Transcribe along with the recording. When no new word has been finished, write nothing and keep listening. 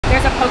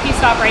there's a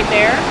Pokestop right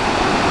there.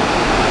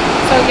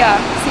 So yeah,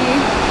 see,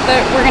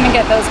 we're gonna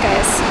get those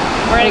guys.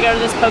 We're gonna go to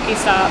this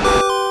Pokestop.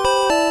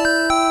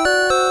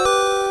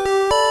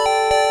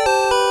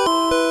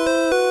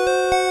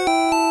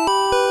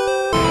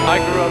 I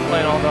grew up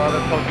playing all the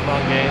other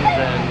Pokemon games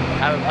and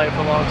haven't played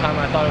for a long time.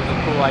 I thought it was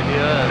a cool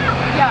idea and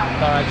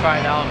thought I'd try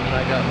it out and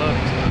I got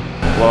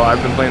hooked. Well,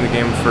 I've been playing the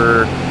game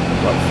for,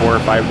 what, 4 or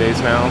 5 days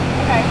now.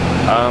 Okay.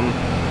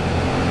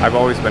 I've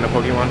always been a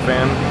Pokemon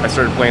fan. I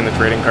started playing the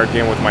trading card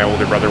game with my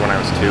older brother when I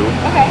was 2.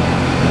 Okay.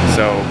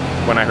 So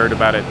when I heard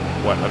about it,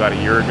 what, about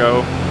a year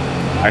ago,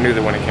 I knew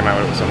that when it came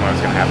out it was something I was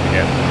going to have to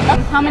get.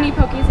 How many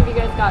Pokies have you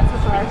guys got so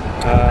far?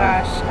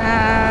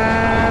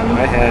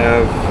 I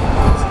have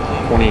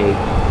 28.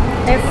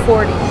 I have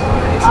 40.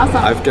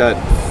 Awesome. I've got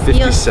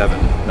 57.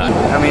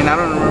 I mean, I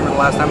don't remember the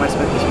last time I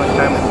spent this much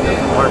time in the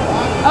park.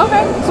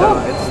 Okay, cool. So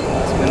it's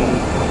been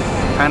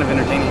kind of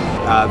entertaining.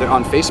 They're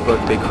on Facebook.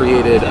 They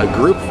created a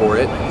group for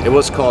it. It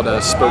was called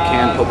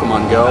Spokane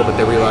Pokemon Go, but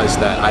they realized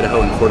that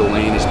Idaho and Coeur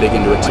d'Alene is big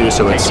into it too,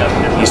 so it's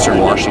Eastern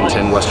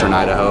Washington, Western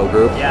Idaho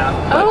group.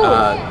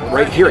 But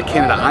right here at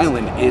Canada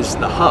Island is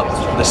the hub,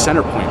 the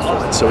center point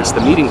for it, so it's the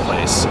meeting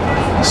place.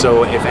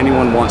 So if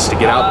anyone wants to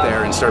get out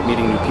there and start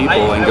meeting new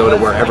people and go to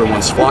where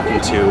everyone's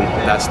flocking to,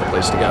 that's the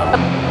place to go.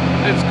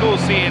 It's cool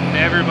seeing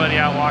everybody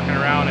out walking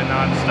around and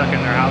not stuck in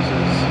their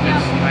houses.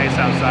 It's nice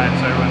outside,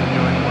 so everyone's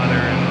enjoying the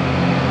weather and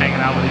hanging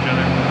out with each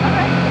other.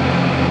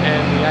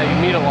 And yeah, you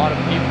meet a lot of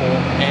people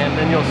and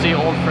then you'll see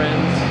old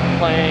friends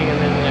playing and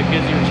then it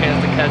gives you a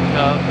chance to catch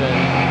up and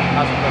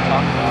have something to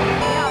talk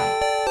about.